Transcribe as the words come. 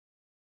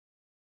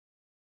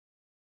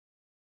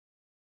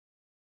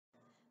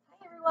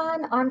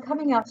everyone. I'm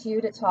coming out to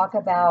you to talk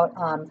about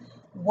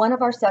one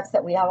of our sets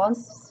that we have on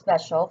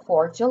special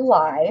for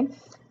July.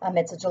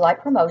 It's a July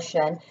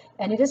promotion,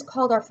 and it is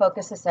called our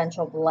Focus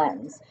Essential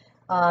Blends.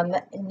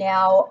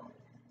 Now,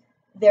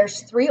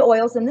 there's 3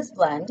 oils in this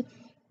blend.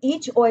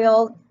 Each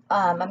oil,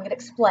 I'm going to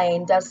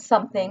explain, does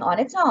something on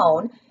its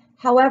own.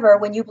 However,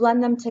 when you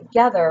blend them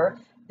together,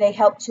 they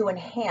help to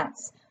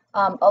enhance.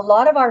 A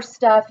lot of our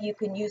stuff, you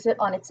can use it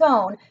on its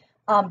own,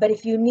 but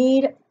if you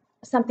need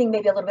something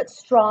maybe a little bit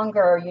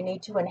stronger, you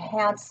need to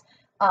enhance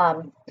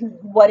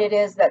what it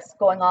is that's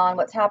going on,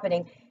 what's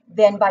happening,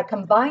 then by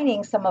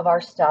combining some of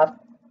our stuff,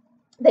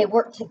 they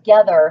work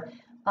together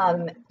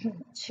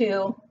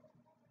to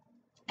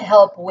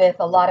help with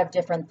a lot of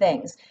different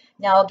things.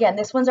 Now, again,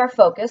 this one's our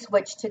focus,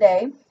 which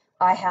today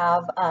I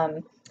have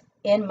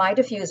in my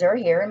diffuser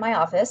here in my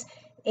office,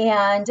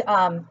 and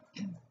I'm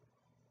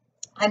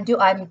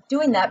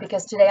doing that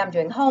because today I'm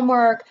doing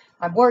homework,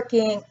 I'm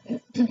working,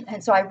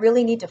 and so I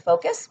really need to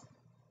focus.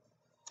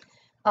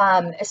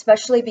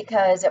 Especially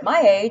because at my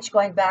age,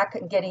 going back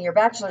and getting your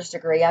bachelor's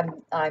degree,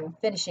 I'm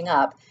finishing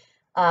up.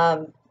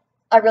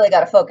 I really got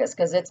to focus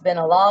because it's been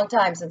a long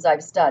time since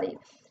I've studied.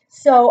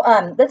 So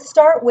let's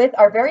start with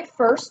our very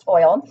first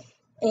oil,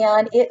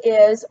 and it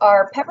is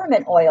our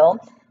peppermint oil.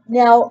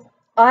 Now,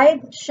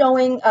 I'm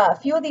showing a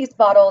few of these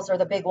bottles are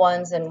the big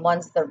ones, and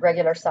one's the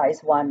regular size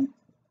one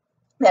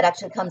that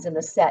actually comes in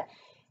the set.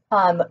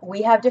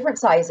 We have different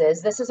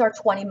sizes. This is our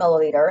 20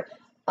 milliliter.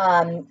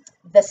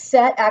 The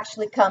set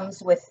actually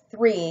comes with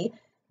 3.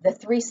 The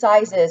 3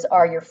 sizes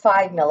are your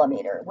 5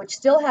 millimeter, which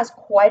still has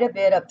quite a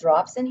bit of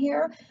drops in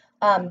here.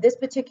 This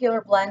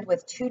particular blend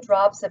with 2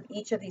 drops of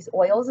each of these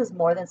oils is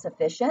more than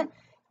sufficient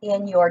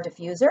in your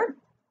diffuser.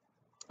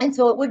 And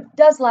so it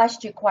does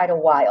last you quite a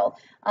while.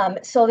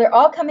 So they're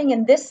all coming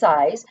in this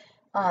size.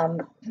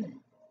 And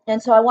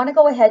so I want to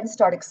go ahead and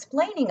start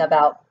explaining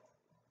about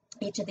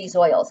each of these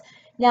oils.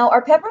 Now,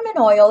 our peppermint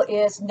oil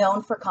is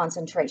known for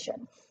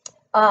concentration.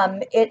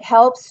 It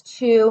helps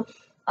to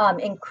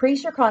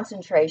increase your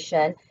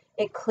concentration.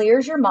 It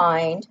clears your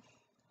mind.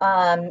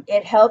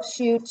 It helps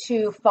you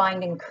to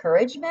find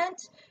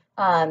encouragement.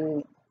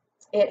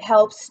 It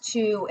helps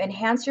to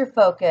enhance your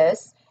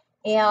focus,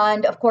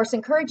 and of course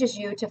encourages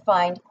you to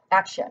find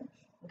action.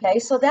 Okay,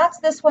 so that's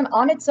this one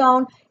on its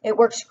own. It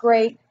works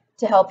great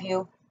to help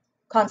you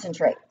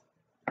concentrate.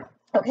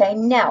 Okay,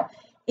 now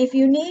if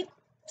you need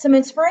some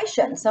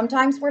inspiration,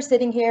 sometimes we're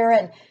sitting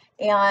here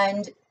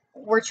and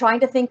we're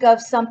trying to think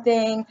of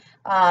something,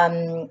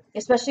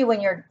 especially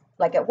when you're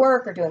like at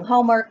work or doing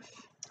homework.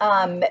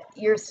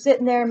 You're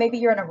sitting there, maybe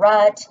you're in a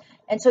rut,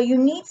 and so you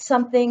need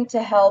something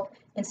to help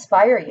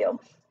inspire you.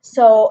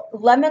 So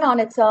lemon on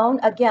its own,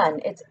 again,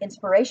 it's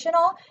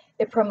inspirational.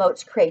 It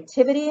promotes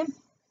creativity.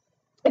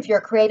 If you're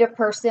a creative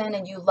person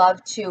and you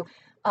love to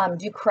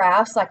do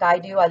crafts like I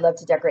do, I love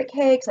to decorate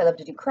cakes, I love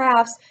to do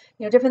crafts,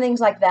 different things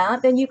like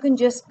that, then you can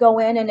just go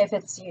in, and if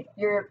it's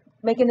you're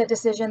making the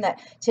decision that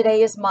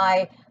today is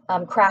my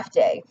craft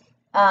day,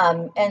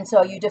 and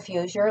so you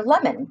diffuse your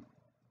lemon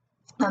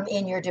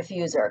in your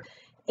diffuser.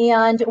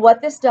 And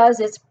what this does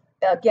is,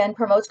 again,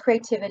 promotes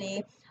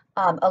creativity,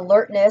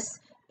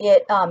 alertness.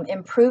 It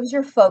improves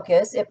your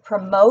focus. It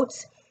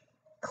promotes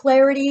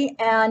clarity,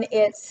 and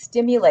it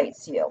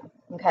stimulates you.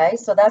 Okay,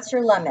 so that's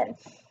your lemon.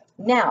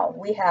 Now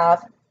we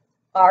have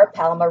our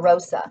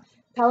Palmarosa.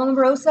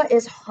 Palmarosa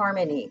is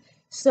harmony.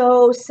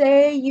 So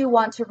say you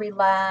want to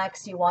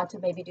relax, you want to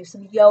maybe do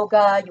some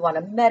yoga, you want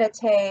to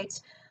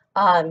meditate,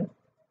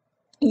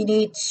 you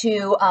need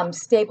to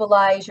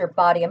stabilize your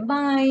body and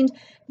mind,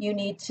 you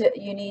need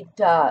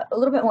a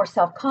little bit more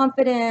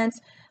self-confidence,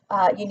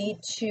 you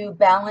need to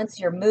balance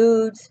your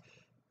moods,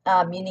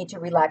 you need to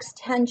relax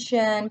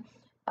tension,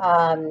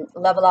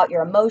 level out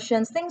your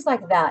emotions, things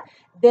like that.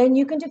 Then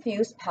you can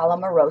diffuse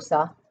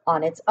Palmarosa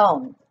on its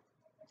own.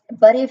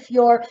 But if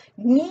you're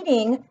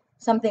needing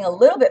something a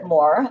little bit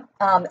more,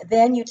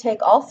 then you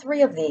take all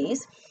 3 of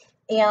these,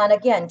 and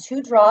again,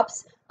 2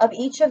 drops of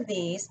each of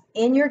these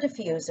in your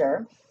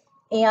diffuser.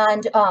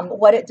 And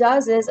what it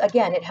does is,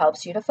 again, it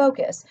helps you to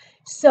focus.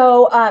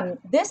 So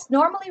this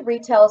normally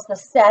retails, the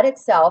set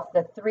itself,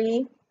 these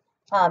 3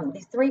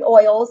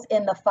 oils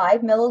in the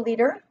 5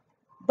 milliliter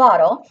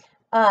bottle,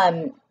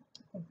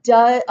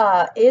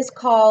 is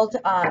called,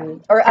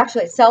 or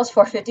actually it sells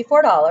for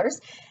 $54.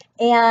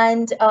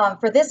 And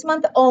for this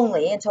month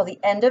only, until the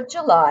end of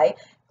July,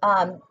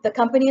 the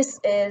company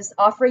is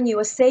offering you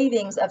a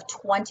savings of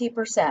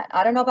 20%.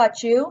 I don't know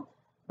about you,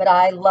 but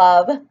I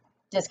love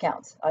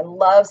discounts. I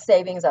love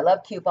savings. I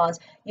love coupons.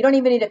 You don't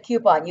even need a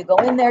coupon. You go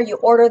in there, you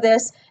order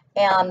this,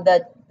 and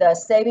the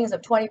savings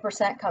of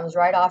 20% comes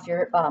right off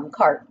your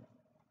cart.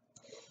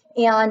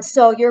 And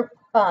so your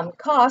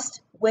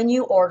cost when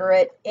you order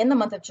it in the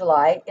month of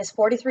July is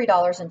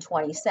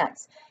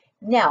 $43.20.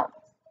 Now,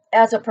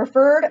 as a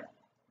Preferred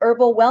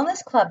Herbal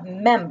Wellness Club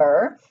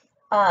member,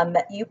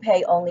 you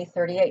pay only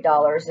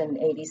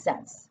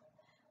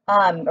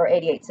 $38.80 or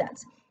 88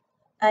 cents.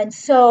 And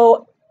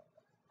so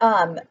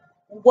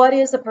what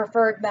is a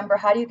preferred member?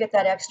 How do you get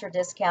that extra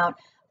discount?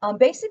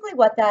 Basically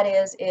what that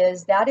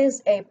is that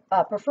is a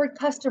preferred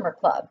customer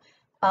club.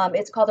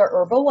 It's called our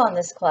Herbal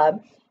Wellness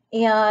Club,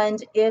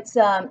 and it's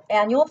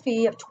annual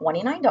fee of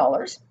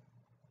 $29.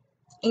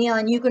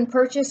 And you can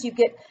purchase,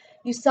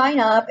 you sign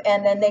up,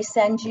 and then they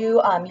send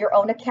you your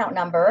own account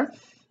number.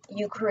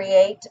 You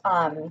create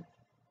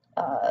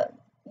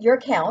your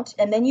account,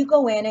 and then you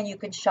go in and you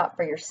can shop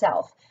for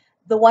yourself.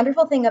 The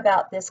wonderful thing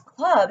about this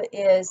club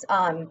is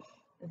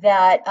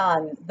that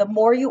the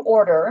more you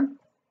order,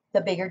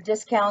 the bigger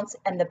discounts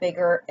and the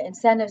bigger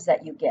incentives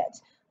that you get.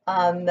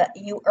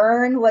 You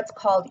earn what's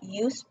called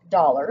use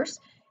dollars.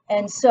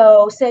 And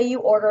so say you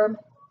order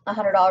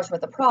 $100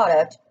 worth of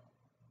product,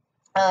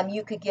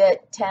 you could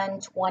get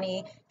 $10,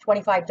 $20,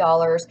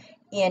 $25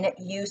 in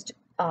used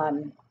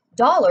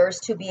dollars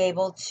to be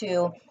able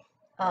to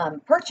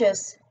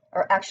purchase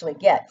or actually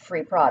get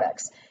free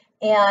products.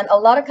 And a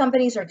lot of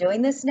companies are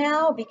doing this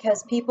now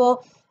because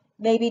people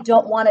maybe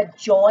don't want to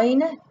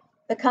join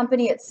the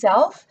company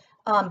itself,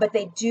 but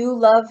they do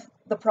love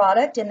the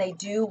product and they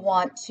do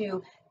want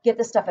to get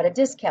the stuff at a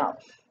discount.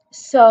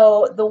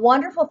 So the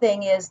wonderful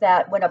thing is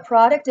that when a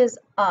product is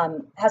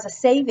has a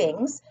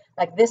savings,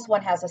 like this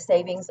one has a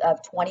savings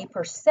of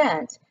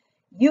 20%,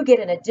 you get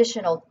an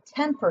additional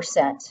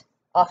 10%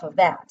 off of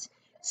that.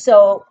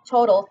 So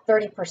total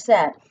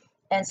 30%.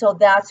 And so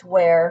that's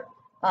where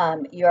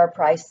your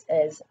price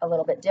is a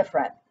little bit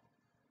different.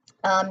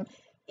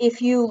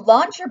 If you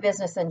launch your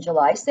business in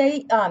July,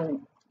 say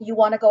you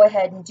want to go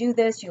ahead and do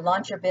this, you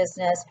launch your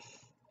business,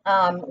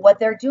 what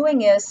they're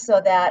doing is so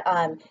that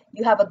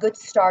you have a good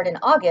start in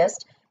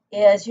August,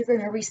 is you're going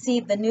to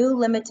receive the new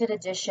limited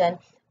edition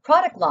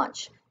product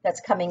launch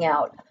that's coming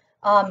out.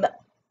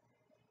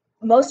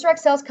 Most direct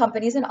sales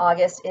companies in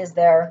August is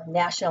their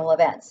national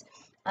events.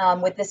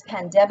 With this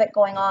pandemic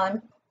going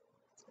on,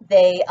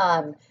 they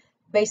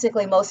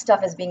basically most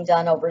stuff is being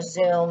done over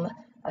Zoom,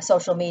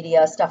 social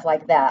media, stuff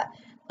like that.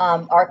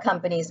 Our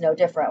company is no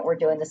different. We're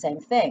doing the same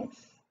thing.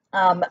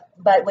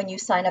 But when you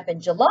sign up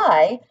in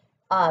July,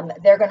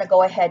 they're going to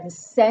go ahead and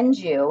send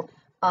you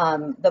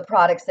the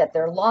products that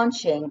they're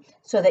launching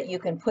so that you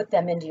can put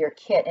them into your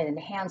kit and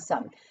enhance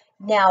them.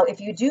 Now, if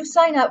you do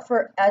sign up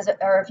for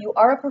or if you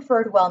are a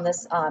Preferred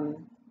Wellness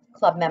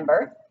Club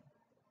member,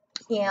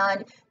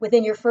 and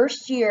within your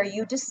first year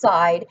you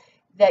decide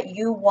that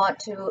you want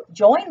to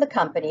join the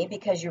company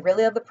because you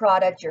really love the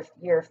product,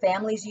 your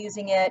family's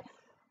using it,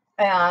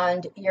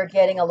 and you're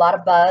getting a lot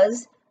of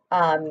buzz,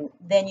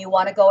 then you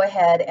want to go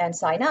ahead and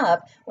sign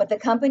up. What the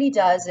company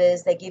does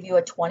is they give you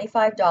a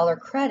 $25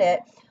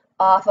 credit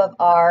off of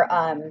our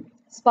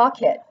spa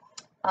kit,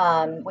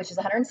 which is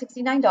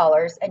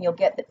 $169, and you'll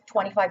get the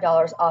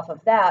 $25 off of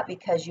that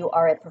because you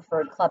are a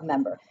Preferred Club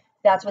member.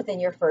 That's within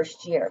your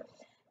first year.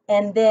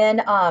 And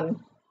then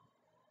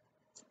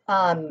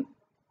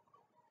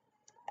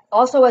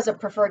also as a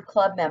Preferred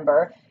Club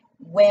member,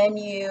 when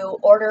you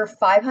order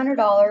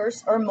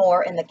 $500 or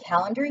more in the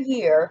calendar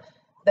year,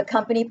 the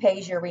company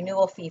pays your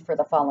renewal fee for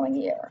the following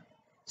year.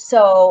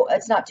 So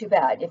it's not too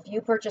bad. If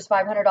you purchase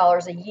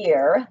 $500 a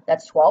year,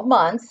 that's 12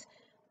 months,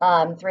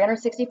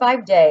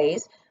 365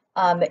 days,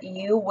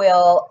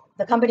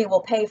 the company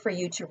will pay for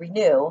you to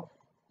renew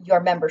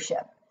your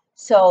membership.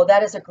 So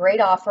that is a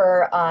great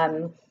offer.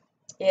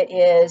 It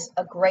is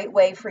a great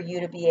way for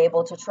you to be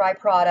able to try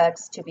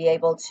products, to be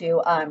able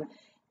to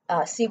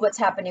see what's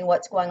happening,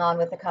 what's going on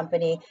with the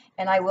company.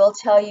 And I will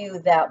tell you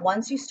that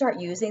once you start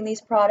using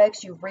these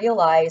products, you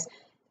realize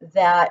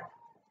that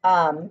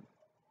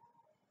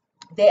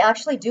they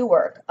actually do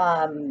work.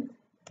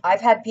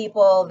 I've had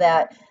people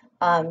that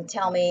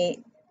tell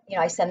me,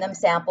 I send them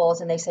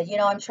samples and they say,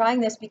 I'm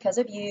trying this because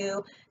of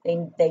you.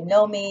 They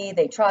know me,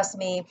 they trust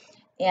me,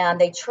 and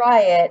they try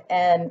it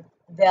and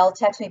they'll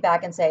text me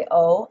back and say,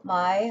 oh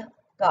my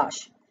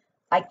gosh,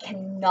 I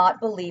cannot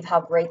believe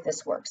how great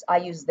this works. I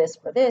use this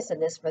for this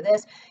and this for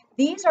this.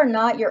 These are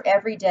not your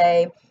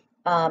everyday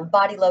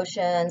body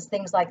lotions,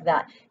 things like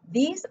that.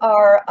 These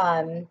are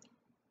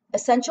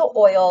essential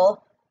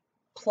oil,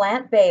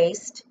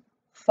 plant-based,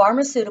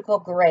 pharmaceutical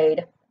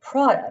grade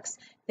products.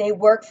 They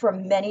work for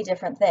many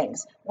different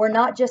things. We're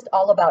not just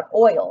all about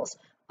oils.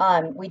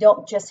 We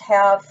don't just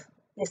have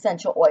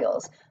essential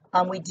oils.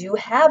 We do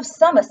have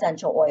some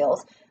essential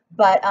oils,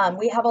 but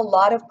we have a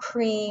lot of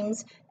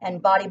creams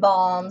and body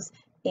balms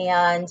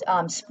and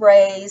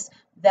sprays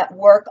that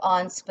work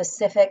on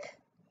specific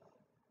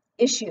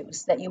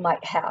issues that you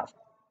might have.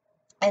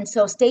 And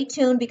so stay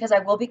tuned because I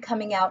will be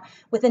coming out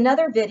with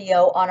another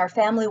video on our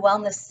family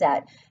wellness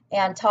set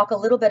and talk a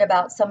little bit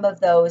about some of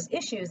those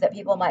issues that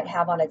people might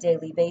have on a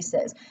daily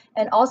basis.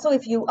 And also,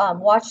 if you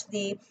watch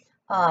the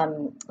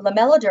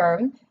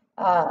lamelloderm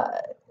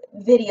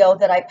video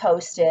that I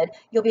posted,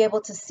 you'll be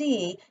able to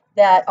see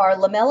that our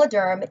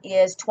lamelloderm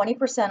is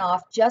 20%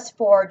 off just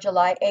for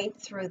July 8th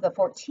through the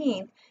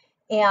 14th.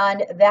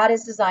 And that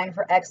is designed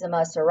for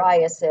eczema,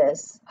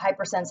 psoriasis,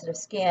 hypersensitive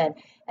skin.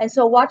 And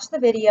so watch the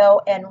video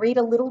and read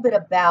a little bit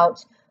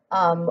about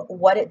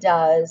what it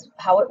does,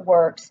 how it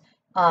works.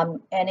 And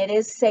it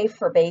is safe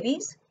for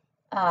babies,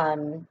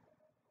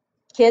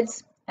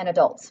 kids, and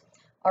adults.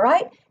 All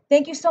right.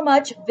 thank you so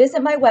much.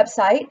 Visit my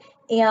website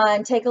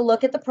and take a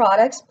look at the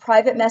products.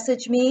 Private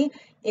message me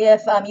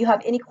if you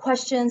have any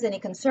questions, any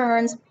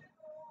concerns.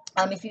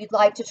 If you'd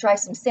like to try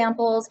some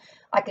samples,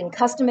 I can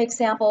custom make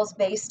samples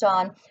based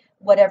on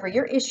whatever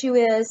your issue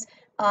is.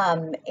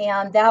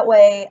 And that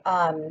way,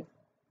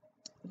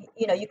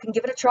 you can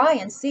give it a try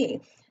and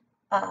see.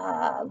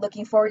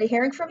 Looking forward to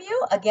hearing from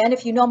you. Again,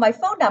 if you know my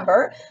phone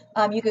number,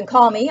 you can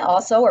call me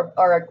also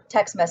or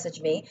text message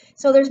me.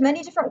 So there's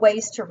many different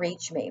ways to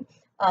reach me.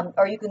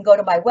 Or you can go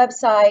to my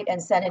website and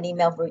send an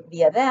email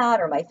via that,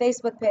 or my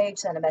Facebook page,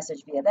 send a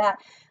message via that.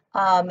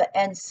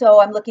 And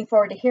so I'm looking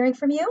forward to hearing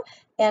from you,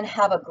 and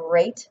have a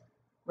great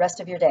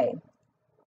rest of your day.